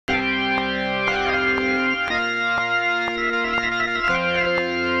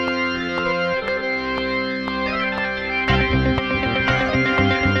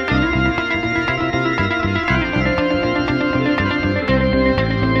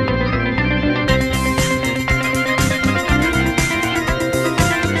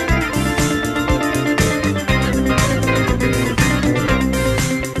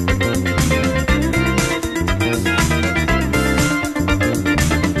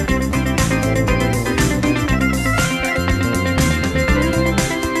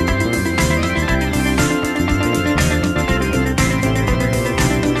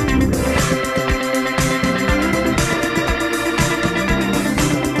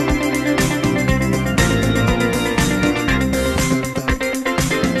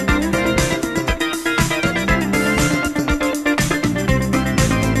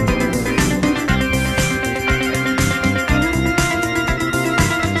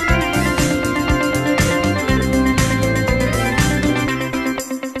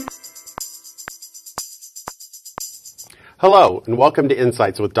Hello, and welcome to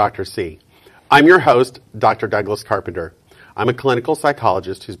Insights with Dr. C. I'm your host, Dr. Douglas Carpenter. I'm a clinical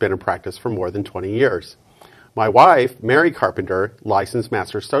psychologist who's been in practice for more than 20 years. My wife, Mary Carpenter, licensed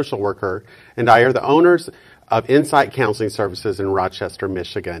master social worker, and I are the owners of Insight Counseling Services in Rochester,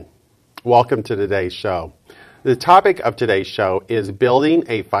 Michigan. Welcome to today's show. The topic of today's show is building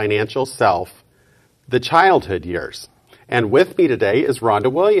a financial self, the childhood years. And with me today is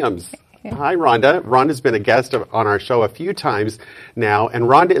Rhonda Williams. Hi, Rhonda. Rhonda's been a guest on our show a few times now, and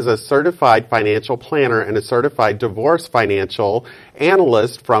Rhonda is a certified financial planner and a certified divorce financial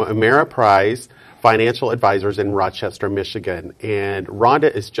analyst from Ameriprise Financial Advisors in Rochester, Michigan. And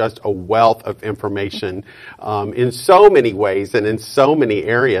Rhonda is just a wealth of information in so many ways and in so many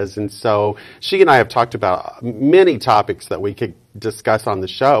areas. And so she and I have talked about many topics that we could discuss on the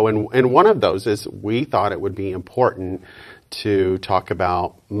show. And one of those is we thought it would be important to talk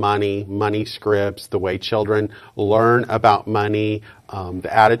about money scripts, the way children learn about money, the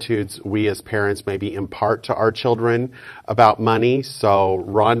attitudes we as parents maybe impart to our children about money. So,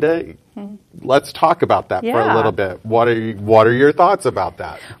 Rhonda, let's talk about that for a little bit. What are your thoughts about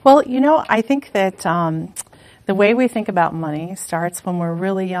that? Well, I think that the way we think about money starts when we're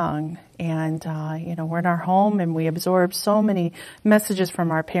really young. And, we're in our home and we absorb so many messages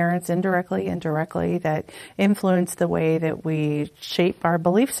from our parents indirectly that influence the way that we shape our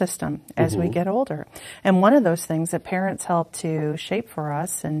belief system as we get older. And one of those things that parents help to shape for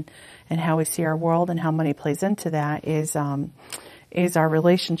us and how we see our world and how money plays into that is our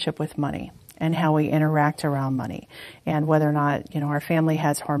relationship with money and how we interact around money, and whether or not, our family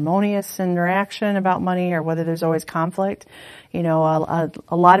has harmonious interaction about money or whether there's always conflict. A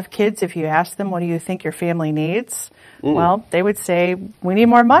lot of kids, if you ask them, what do you think your family needs? Well, they would say, we need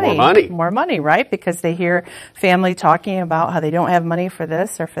more money. More money, right? Because they hear family talking about how they don't have money for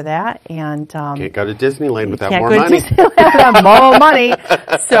this or for that. And can't go to Disneyland without more money. More money.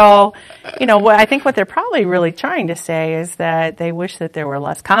 So, I think what they're probably really trying to say is that they wish that there were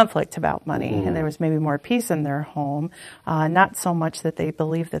less conflict about money and there was maybe more peace in their home. Not so much that they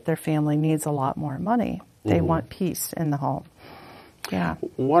believe that their family needs a lot more money. They want peace in the home. Yeah.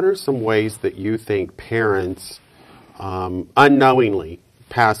 What are some ways that you think parents unknowingly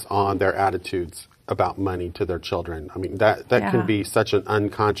pass on their attitudes about money to their children? I mean, that can be such an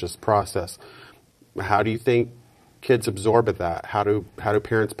unconscious process. How do you think kids absorb that? How do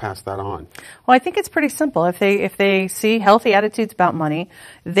parents pass that on? Well, I think it's pretty simple. If they see healthy attitudes about money,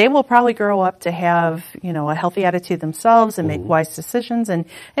 they will probably grow up to have, a healthy attitude themselves and make wise decisions. And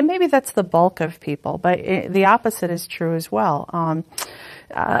maybe that's the bulk of people, but the opposite is true as well.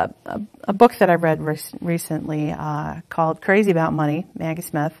 A book that I read recently called Crazy About Money, Maggie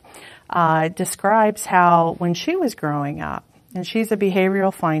Smith, describes how when she was growing up, and she's a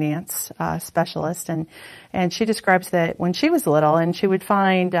behavioral finance specialist, and she describes that when she was little and she would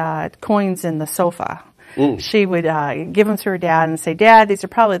find coins in the sofa, she would give them to her dad and say, "Dad, this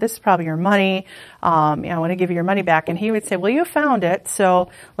is probably your money. I want to give you your money back." And he would say, "Well, you found it, so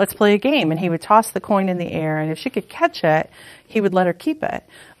let's play a game." And he would toss the coin in the air, and if she could catch it, he would let her keep it.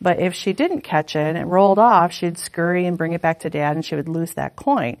 But if she didn't catch it and it rolled off, she'd scurry and bring it back to Dad, and she would lose that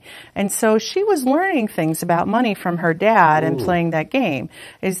coin. And so she was learning things about money from her dad and playing that game,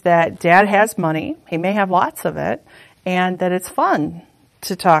 is that Dad has money, he may have lots of it, and that it's fun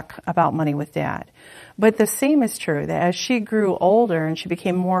to talk about money with Dad. But the same is true, that as she grew older and she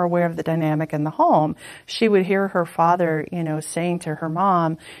became more aware of the dynamic in the home, she would hear her father, saying to her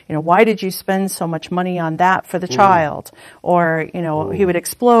mom, "Why did you spend so much money on that for the child?" Or, he would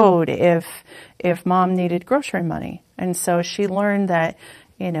explode if mom needed grocery money. And so she learned that,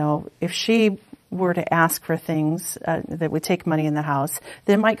 if she were to ask for things that would take money in the house,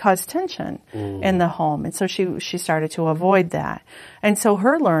 that might cause tension in the home. And so she started to avoid that. And so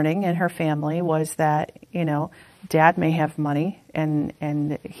her learning in her family was that, Dad may have money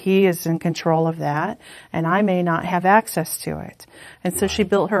and he is in control of that, and I may not have access to it. And so she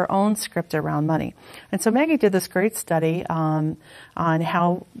built her own script around money. And so Maggie did this great study on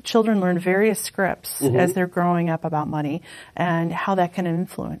how children learn various scripts as they're growing up about money and how that can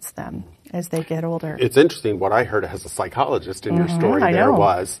influence them as they get older. It's interesting. What I heard as a psychologist in your story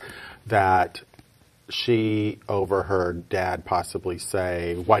was that she overheard Dad possibly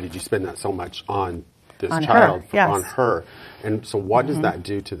say, "Why did you spend that so much on this child?" On her. And so what does that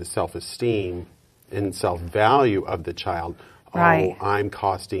do to the self-esteem and self-value of the child? Right. Oh, I'm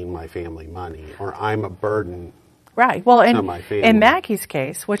costing my family money, or I'm a burden. Right. Well, my family. In Maggie's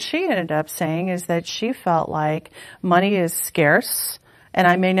case, what she ended up saying is that she felt like money is scarce and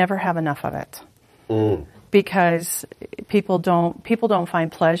I may never have enough of it. because people don't find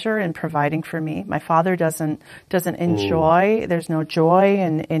pleasure in providing for me. My father doesn't enjoy. There's no joy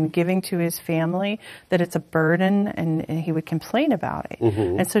in giving to his family, that it's a burden, and he would complain about it.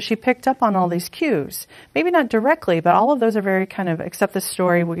 And so she picked up on all these cues. Maybe not directly, but all of those are very kind of, except the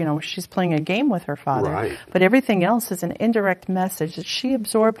story where, you know, she's playing a game with her father. Right. But everything else is an indirect message that she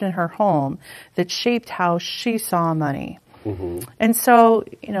absorbed in her home that shaped how she saw money. And so,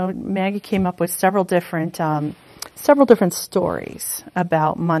 you know, Maggie came up with several different stories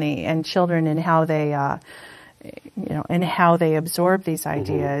about money and children and how they, and how they absorb these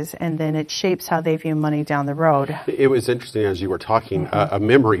ideas, and then it shapes how they view money down the road. It was interesting as you were talking, a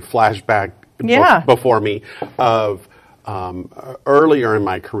memory flashback before me of earlier in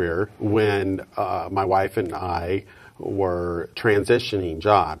my career when my wife and I were transitioning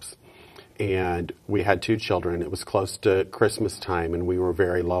jobs. And we had 2 children. It was close to Christmas time, and we were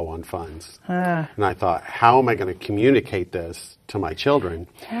very low on funds. And I thought, how am I going to communicate this to my children?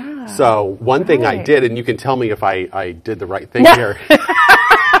 So one thing I did, and you can tell me if I did the right thing here,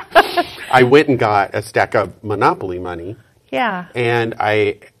 I went and got a stack of Monopoly money. And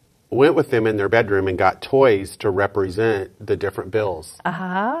I went with them in their bedroom and got toys to represent the different bills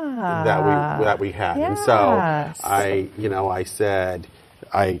that we had. And so I said,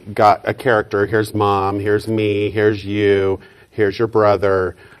 I got a character. Here's mom, here's me, here's you, here's your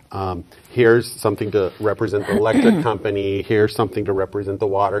brother. Here's something to represent the electric company. Here's something to represent the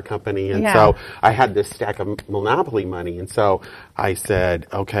water company. And so I had this stack of Monopoly money. And so I said,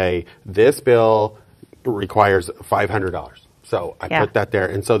 okay, this bill requires $500. So I put that there.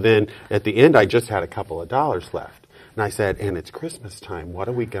 And so then at the end, I just had a couple of dollars left. And I said, and it's Christmas time. What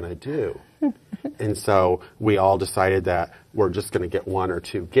are we going to do? And so we all decided that we're just going to get 1 or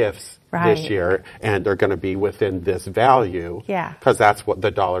 2 gifts this year, and they're going to be within this value because that's what the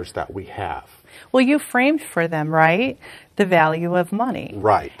dollars that we have. Well, you framed for them, right, the value of money.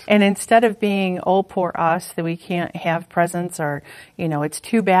 Right. And instead of being, oh, poor us, that we can't have presents, or, you know, it's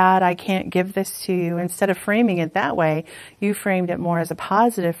too bad I can't give this to you, instead of framing it that way, you framed it more as a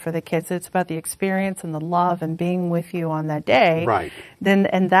positive for the kids. It's about the experience and the love and being with you on that day. Right.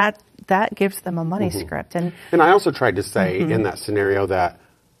 And that gives them a money script. And I also tried to say in that scenario that,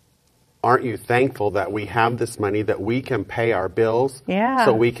 aren't you thankful that we have this money, that we can pay our bills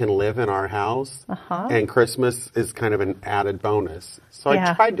so we can live in our house? And Christmas is kind of an added bonus. So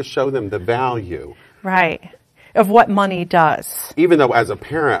I tried to show them the value. Right. Of what money does. Even though as a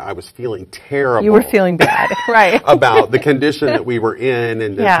parent I was feeling terrible. You were feeling bad, right. about the condition that we were in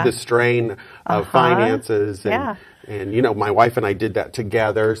and the strain of finances. And, you know, my wife and I did that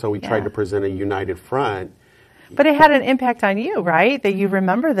together, so we tried to present a united front. But it had an impact on you, right? That you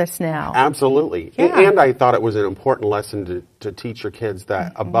remember this now. Absolutely. And I thought it was an important lesson to teach your kids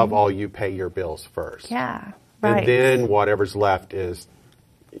that above all, you pay your bills first. Right. And then whatever's left is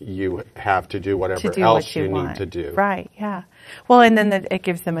you have to do whatever else you need to do. Right, Well, and then it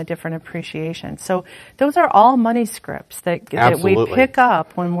gives them a different appreciation. So those are all money scripts that we pick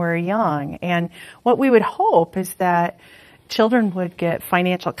up when we're young. And what we would hope is that children would get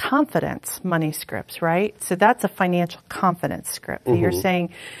financial confidence money scripts, right? So that's a financial confidence script. You're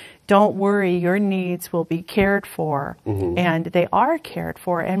saying, don't worry, your needs will be cared for, and they are cared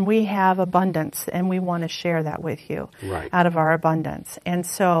for, and we have abundance, and we want to share that with you out of our abundance. And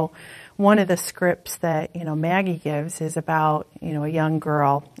so one of the scripts that, you know, Maggie gives is about, you know, a young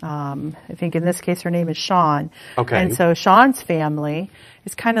girl. I think in this case her name is Sean. And so Sean's family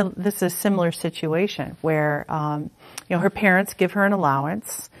is this is a similar situation where, you know, her parents give her an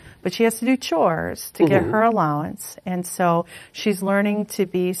allowance, but she has to do chores to get her allowance. And so she's learning to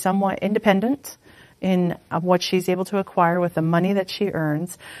be somewhat independent in what she's able to acquire with the money that she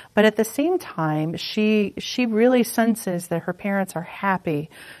earns. But at the same time, she really senses that her parents are happy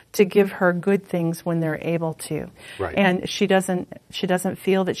to give her good things when they're able to. And she doesn't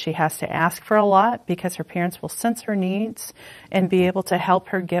feel that she has to ask for a lot, because her parents will sense her needs and be able to help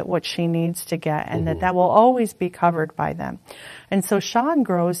her get what she needs to get, and that will always be covered by them. And so Sean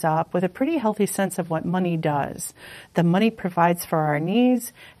grows up with a pretty healthy sense of what money does. The money provides for our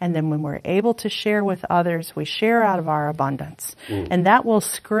needs, and then when we're able to share with others, we share out of our abundance. And that will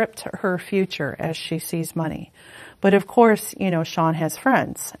script her future as she sees money. But of course, you know, Sean has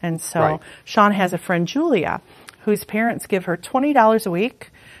friends. And so Sean has a friend, Julia, whose parents give her $20 a week,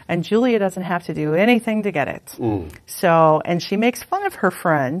 and Julia doesn't have to do anything to get it. So, and she makes fun of her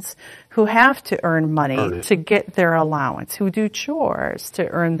friends who have to earn money to get their allowance, who do chores to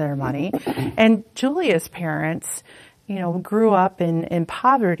earn their money. And Julia's parents, you know, grew up in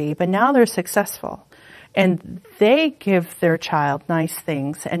poverty, but now they're successful. And they give their child nice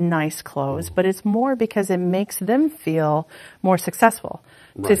things and nice clothes, but it's more because it makes them feel more successful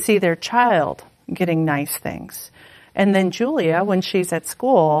to see their child getting nice things. And then Julia, when she's at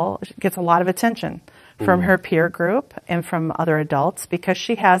school, gets a lot of attention from her peer group and from other adults because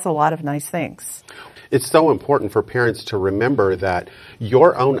she has a lot of nice things. It's so important for parents to remember that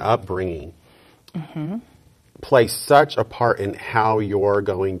your own upbringing plays such a part in how you're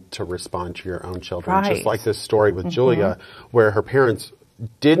going to respond to your own children. Just like this story with Julia, where her parents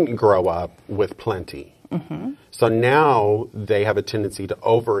didn't grow up with plenty. So now they have a tendency to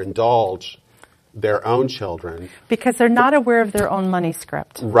overindulge their own children. Because they're not aware of their own money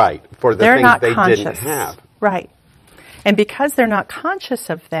script. Right. For the things they didn't have. Right. And because they're not conscious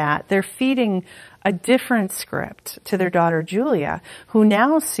of that, they're feeding a different script to their daughter Julia, who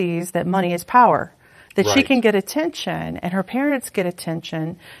now sees that money is power, that she can get attention and her parents get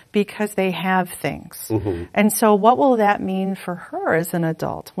attention because they have things. And so what will that mean for her as an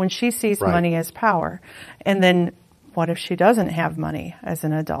adult when she sees money as power? And then what if she doesn't have money as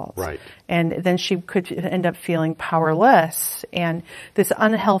an adult? And then she could end up feeling powerless and this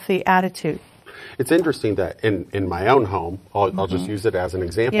unhealthy attitude. It's interesting that in my own home, I'll just use it as an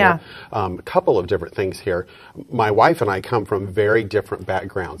example, a couple of different things here. My wife and I come from very different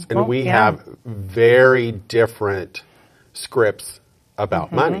backgrounds, and we have very different scripts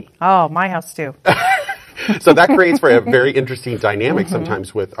about money. Oh, my house too. So that creates for a very interesting dynamic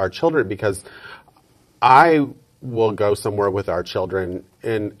sometimes with our children, because I will go somewhere with our children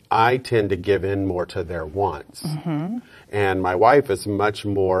and I tend to give in more to their wants. And my wife is much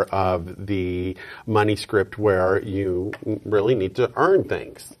more of the money script where you really need to earn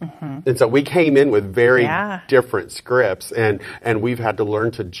things. And so we came in with very different scripts, and we've had to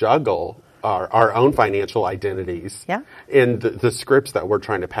learn to juggle our own financial identities in the scripts that we're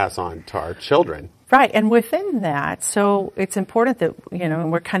trying to pass on to our children. Right, and within that, so it's important that,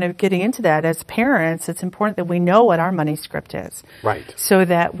 and we're kind of getting into that as parents, it's important that we know what our money script is. So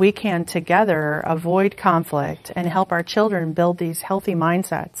that we can together avoid conflict and help our children build these healthy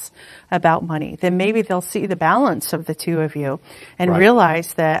mindsets about money. Then maybe they'll see the balance of the two of you and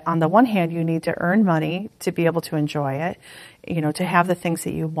realize that on the one hand, you need to earn money to be able to enjoy it, to have the things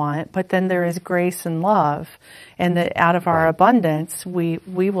that you want, but then there is grace and love, and that out of our abundance, we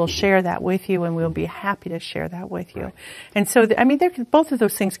will share that with you, and we'll be happy to share that with you. And so, both of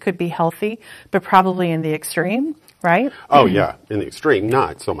those things could be healthy, but probably in the extreme, right? Oh, yeah. In the extreme,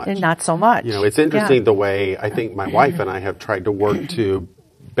 not so much. And not so much. It's interesting the way I think my wife and I have tried to work to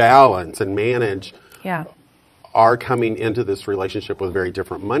balance and manage our coming into this relationship with very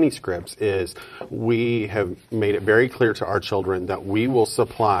different money scripts. Is we have made it very clear to our children that we will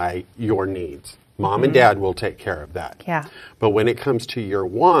supply your needs. Mom and Dad will take care of that. But when it comes to your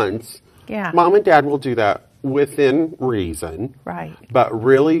wants, Mom and Dad will do that within reason. But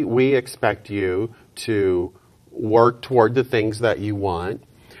really, we expect you to work toward the things that you want.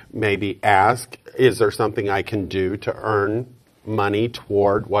 Maybe ask, is there something I can do to earn money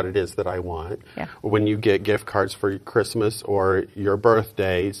toward what it is that I want? When you get gift cards for Christmas or your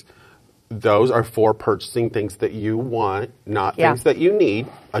birthdays, those are for purchasing things that you want, not things that you need.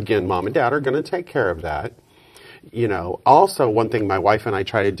 Again, Mom and Dad are going to take care of that. Also, one thing my wife and I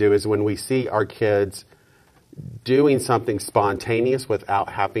try to do is when we see our kids doing something spontaneous without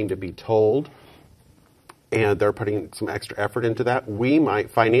having to be told, and they're putting some extra effort into that, we might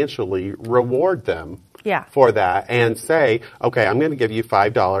financially reward them for that and say, okay, I'm going to give you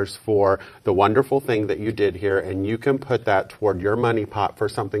 $5 for the wonderful thing that you did here, and you can put that toward your money pot for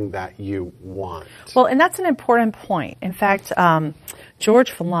something that you want. Well, and that's an important point. In fact,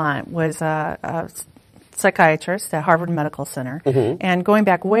 George Vaillant was a psychiatrist at Harvard Medical Center, and going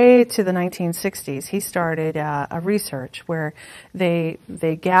back way to the 1960s, he started a research where they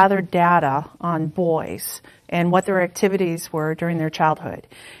gathered data on boys and what their activities were during their childhood.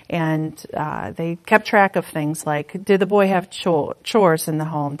 And they kept track of things like, did the boy have chores in the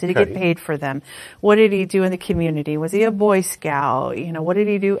home? Did he get paid for them? What did he do in the community? Was he a Boy Scout? What did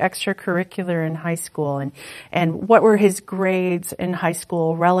he do extracurricular in high school? And what were his grades in high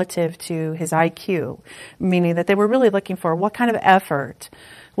school relative to his IQ? Meaning that they were really looking for what kind of effort.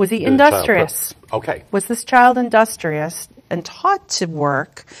 Was he industrious? Was this child industrious and taught to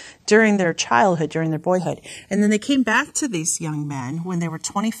work during their childhood, during their boyhood? And then they came back to these young men when they were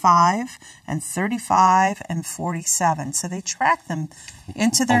 25 and 35 and 47. So they tracked them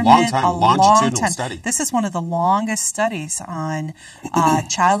into their longitudinal study. This is one of the longest studies on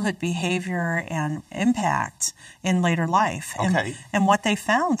childhood behavior and impact in later life. And what they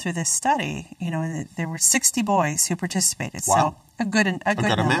found through this study, there were 60 boys who participated. So A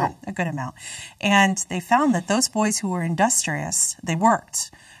good amount. And they found that those boys who were industrious, they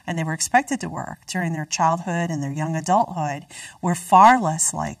worked, and they were expected to work during their childhood and their young adulthood, were far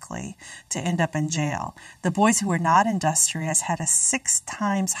less likely to end up in jail. The boys who were not industrious had a 6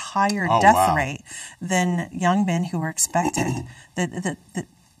 times higher death rate than young men who were expected. The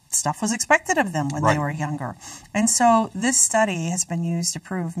stuff was expected of them when they were younger. And so this study has been used to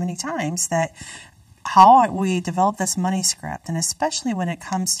prove many times that how we develop this money script, and especially when it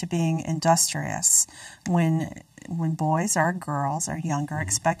comes to being industrious, when boys or girls are younger,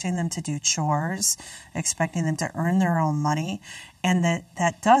 expecting them to do chores, expecting them to earn their own money, and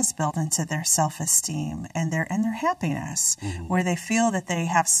that does build into their self-esteem and their happiness, where they feel that they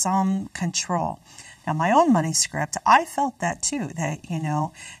have some control. Now, my own money script, I felt that too, that,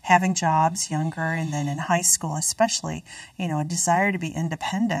 having jobs younger and then in high school especially, a desire to be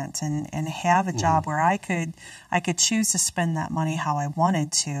independent and have a job where I could choose to spend that money how I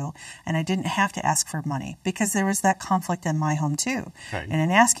wanted to, and I didn't have to ask for money, because there was that conflict in my home too. Okay. And in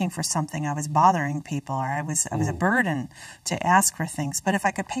asking for something, I was bothering people, or I was a burden to ask for things. But if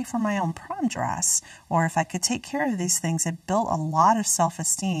I could pay for my own prom dress, or if I could take care of these things, it built a lot of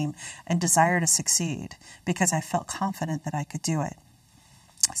self-esteem and desire to succeed, because I felt confident that I could do it.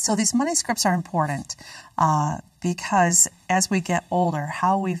 So these money scripts are important because as we get older,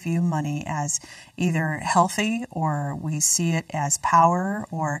 how we view money as either healthy, or we see it as power.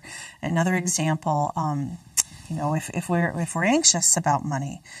 Or another example, if we're anxious about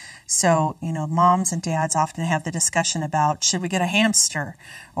money. So, moms and dads often have the discussion about, should we get a hamster,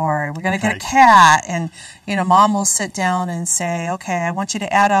 or are we going to get a cat? And, mom will sit down and say, okay, I want you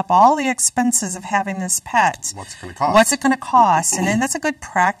to add up all the expenses of having this pet. What's it going to cost? What's it going to cost? And then that's a good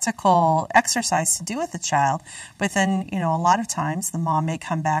practical exercise to do with the child. But then, a lot of times the mom may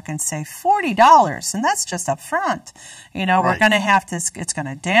come back and say $40, and that's just up front. We're going to have to, it's going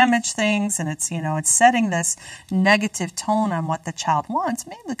to damage things, and it's, it's setting this negative tone on what the child wants,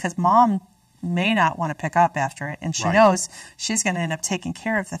 mainly because mom may not want to pick up after it, and she knows she's going to end up taking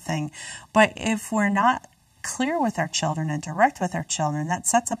care of the thing. But if we're not clear with our children and direct with our children, that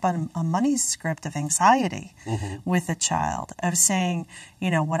sets up a money script of anxiety with the child, of saying,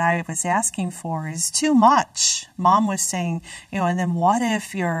 what I was asking for is too much. Mom was saying, and then what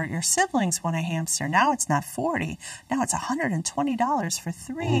if your siblings want a hamster? Now it's not $40. Now it's $120 for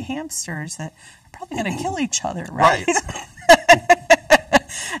 3 hamsters that are probably going to kill each other, right?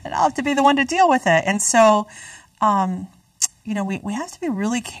 And I'll have to be the one to deal with it. And so, we have to be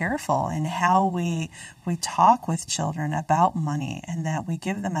really careful in how we talk with children about money, and that we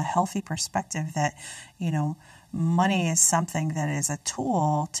give them a healthy perspective that, money is something that is a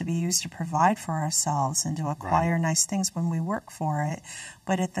tool to be used to provide for ourselves and to acquire nice things when we work for it.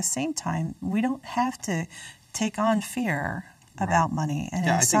 But at the same time, we don't have to take on fear about money and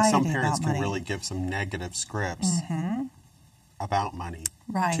anxiety about money. I think some parents can really give some negative scripts about money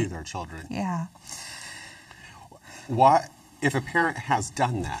to their children. Yeah. What if a parent has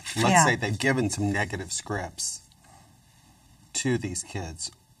done that? Let's say they've given some negative scripts to these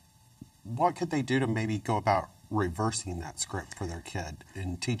kids. What could they do to maybe go about reversing that script for their kid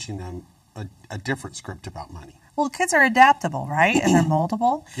and teaching them a different script about money? Well, kids are adaptable, right? And they're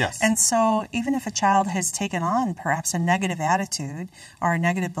moldable. Yes. And so even if a child has taken on perhaps a negative attitude or a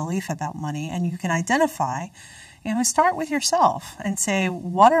negative belief about money, and you can identify, start with yourself and say,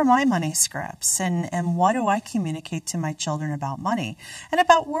 what are my money scripts, and what do I communicate to my children about money and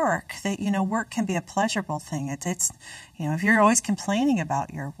about work? That, work can be a pleasurable thing. It's if you're always complaining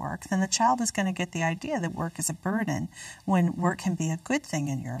about your work, then the child is going to get the idea that work is a burden, when work can be a good thing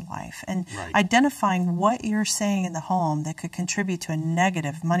in your life. And identifying what you're saying in the home that could contribute to a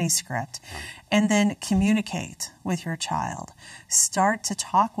negative money script, and then communicate with your child. Start to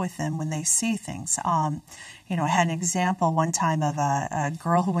talk with them when they see things. I had an example one time of a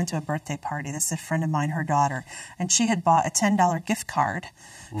girl who went to a birthday party. This is a friend of mine, her daughter, and she had bought a $10 gift card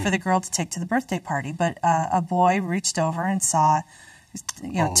for the girl to take to the birthday party. But a boy reached over and saw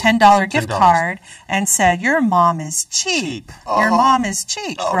 $10 gift card and said, your mom is cheap. Your mom is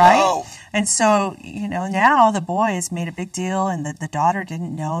cheap, right? No. And so, now the boy has made a big deal, and the daughter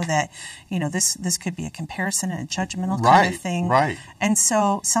didn't know that, this could be a comparison and a judgmental kind of thing. Right. And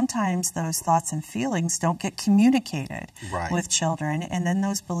so sometimes those thoughts and feelings don't get communicated with children, and then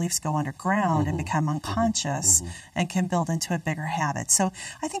those beliefs go underground and become unconscious and can build into a bigger habit. So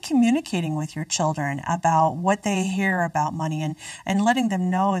I think communicating with your children about what they hear about money, and letting them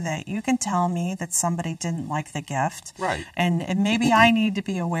know that you can tell me that somebody didn't like the gift. Right. And maybe I need to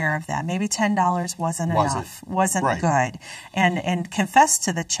be aware of that. Maybe maybe $10 wasn't enough, wasn't right. good, and confess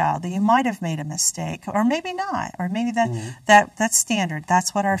to the child that you might have made a mistake, or maybe not, or maybe that's standard.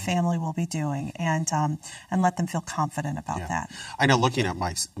 That's what our family will be doing, and let them feel confident about that. I know, looking at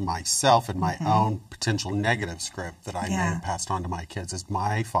myself and my own potential negative script that I may have passed on to my kids, is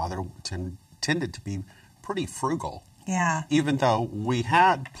my father tended to be pretty frugal. Yeah. Even though we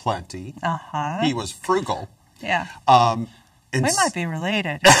had plenty, he was frugal. Yeah. We might be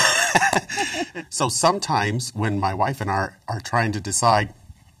related. So sometimes when my wife and I are trying to decide,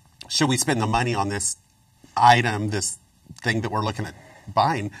 should we spend the money on this item, this thing that we're looking at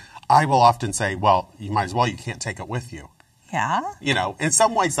buying, I will often say, well, you might as well. You can't take it with you. Yeah. You know, in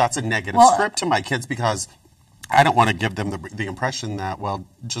some ways that's a negative script to my kids, because I don't want to give them the impression that, well,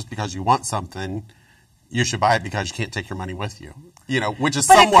 just because you want something, you should buy it because you can't take your money with you. You know, which is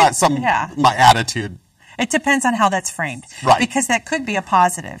my attitude. It depends on how that's framed. Right. Because that could be a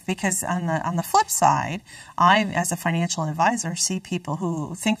positive. Because on the flip side, I, as a financial advisor, see people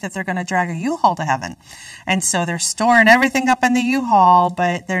who think that they're going to drag a U-Haul to heaven. And so they're storing everything up in the U-Haul,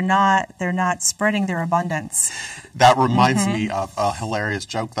 but they're not spreading their abundance. That reminds me of a hilarious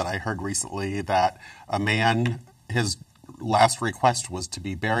joke that I heard recently, that a man, his last request was to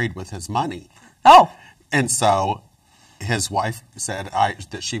be buried with his money. Oh. And so his wife said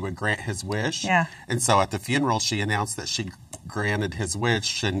that she would grant his wish. Yeah. And so at the funeral, she announced that she granted his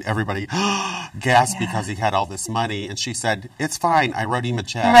wish, and everybody gasped because he had all this money. And she said, "It's fine. I wrote him a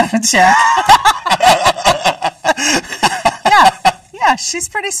check." I wrote a check. Yeah, she's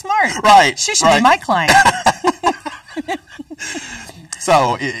pretty smart. Right. She should be my client.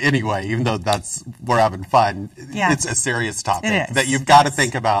 So anyway, even though we're having fun, it's a serious topic that you've got to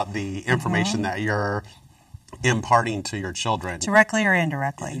think about the information that you're imparting to your children. Directly or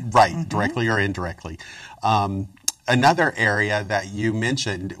indirectly. Right, directly or indirectly. Another area that you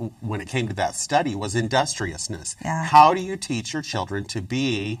mentioned when it came to that study was industriousness. Yeah. How do you teach your children to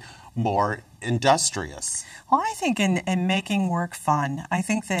be more industrious? Well, I think in making work fun, I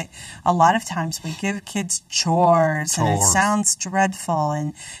think that a lot of times we give kids chores. And it sounds dreadful,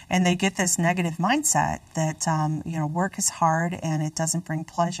 and they get this negative mindset that work is hard and it doesn't bring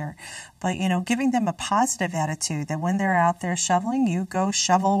pleasure. But giving them a positive attitude that when they're out there shoveling, you go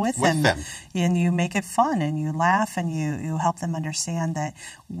shovel with them, and you make it fun, and you laugh, and you help them understand that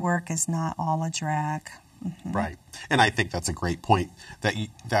work is not all a drag. Right. And I think that's a great point,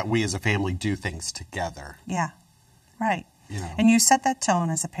 that we as a family do things together. Yeah, right. And you set that tone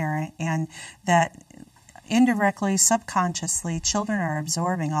as a parent, and that indirectly, subconsciously, children are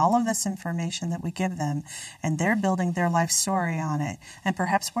absorbing all of this information that we give them, and they're building their life story on it. And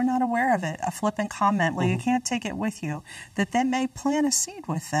perhaps we're not aware of it. A flippant comment, well, you can't take it with you, that may plant a seed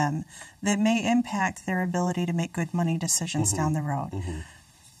with them that may impact their ability to make good money decisions down the road.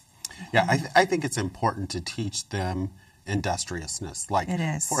 Yeah, I think it's important to teach them industriousness. Like, it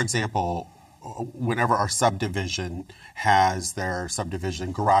is. For example, whenever our subdivision has their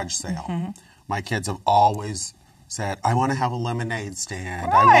subdivision garage sale, my kids have always said, I want to have a lemonade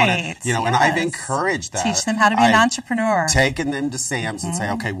stand. Right. I want to, and I've encouraged that. Teach them how to be an entrepreneur. Taken them to Sam's and say,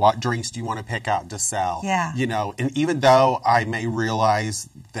 okay, what drinks do you want to pick out to sell? Yeah. And even though I may realize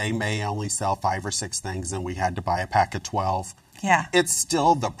they may only sell 5 or 6 things and we had to buy a pack of 12, it's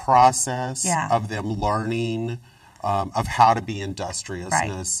still the process of them learning of how to be industrious,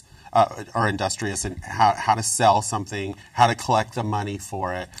 and how to sell something, how to collect the money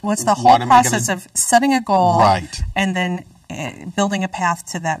for it. Well, it's the whole process of setting a goal, and then building a path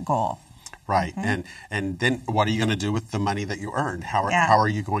to that goal. Right, and then what are you going to do with the money that you earned? How are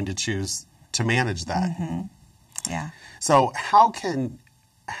you going to choose to manage that? Yeah. So how can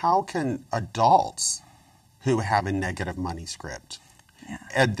adults who have a negative money script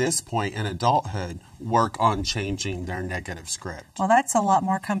at this point in adulthood work on changing their negative script? Well, that's a lot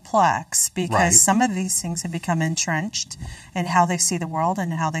more complex, because some of these things have become entrenched in how they see the world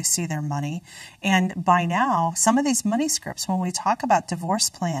and how they see their money. And by now, some of these money scripts, when we talk about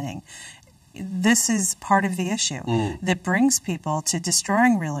divorce planning, this is part of the issue that brings people to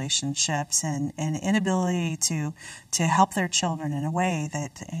destroying relationships and inability to help their children in a way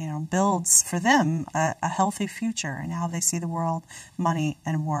that builds for them a healthy future and how they see the world, money,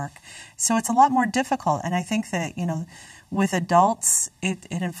 and work. So it's a lot more difficult, and I think that with adults, it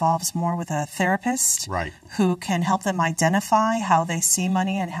involves more with a therapist who can help them identify how they see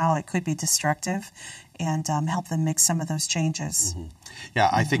money and how it could be destructive, and help them make some of those changes. Yeah,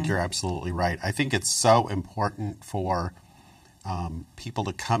 I think you're absolutely right. I think it's so important for people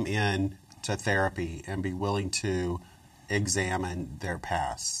to come in to therapy and be willing to examine their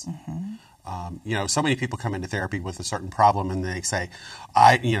past. So many people come into therapy with a certain problem and they say,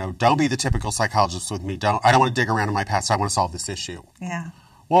 don't be the typical psychologist with me. I don't want to dig around in my past. I want to solve this issue. Yeah.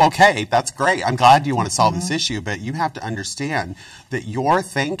 Well, okay, that's great. I'm glad you want to solve this issue, but you have to understand that your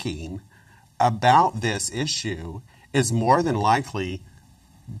thinking about this issue is more than likely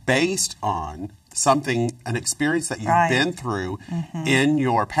based on an experience that you've been through in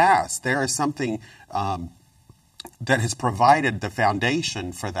your past. There is something that has provided the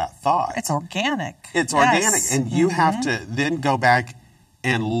foundation for that thought. It's organic. It's organic. And you have to then go back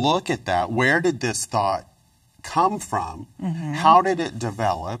and look at that. Where did this thought come from? How did it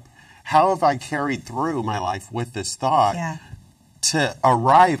develop? How have I carried through my life with this thought to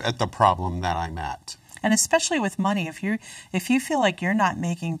arrive at the problem that I'm at? And especially with money, if you feel like you're not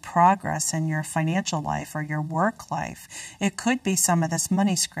making progress in your financial life or your work life, it could be some of this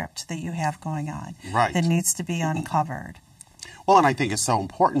money script that you have going on that needs to be uncovered. Well, and I think it's so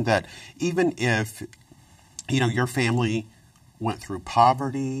important that even if, your family went through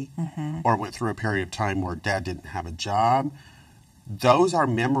poverty or went through a period of time where dad didn't have a job, those are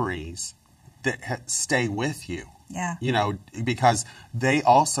memories that stay with you. Yeah. Because they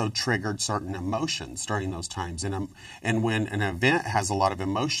also triggered certain emotions during those times. And when an event has a lot of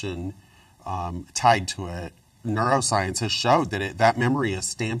emotion tied to it, neuroscience has showed that that memory is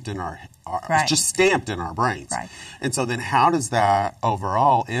stamped in it's just stamped in our brains. Right. And so then how does that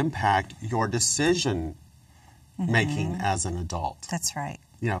overall impact your decision making as an adult? That's right.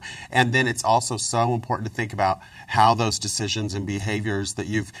 And then it's also so important to think about how those decisions and behaviors that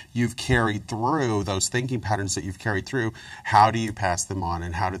you've carried through, those thinking patterns that you've carried through, how do you pass them on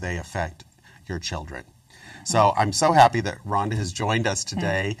and how do they affect your children? So I'm so happy that Rhonda has joined us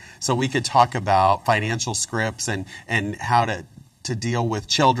today so we could talk about financial scripts and how to deal with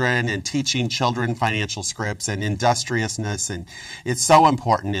children and teaching children financial scripts and industriousness. And it's so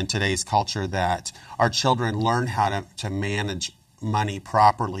important in today's culture that our children learn how to manage money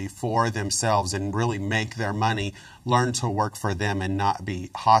properly for themselves and really make their money, learn to work for them and not be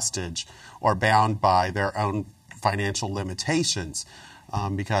hostage or bound by their own financial limitations.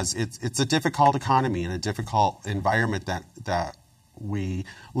 Because it's a difficult economy and a difficult environment that we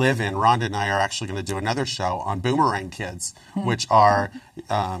live in. Rhonda and I are actually going to do another show on boomerang kids, which are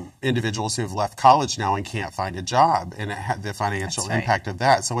individuals who have left college now and can't find a job, and the financial impact of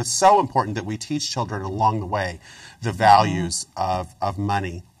that. So it's so important that we teach children along the way the values of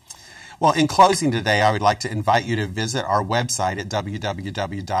money. Well, in closing today, I would like to invite you to visit our website at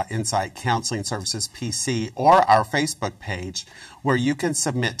www.insightcounselingservicespc or our Facebook page, where you can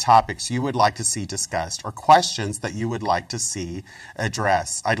submit topics you would like to see discussed or questions that you would like to see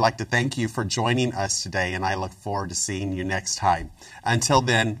addressed. I'd like to thank you for joining us today, and I look forward to seeing you next time. Until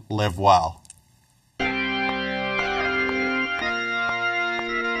then, live well.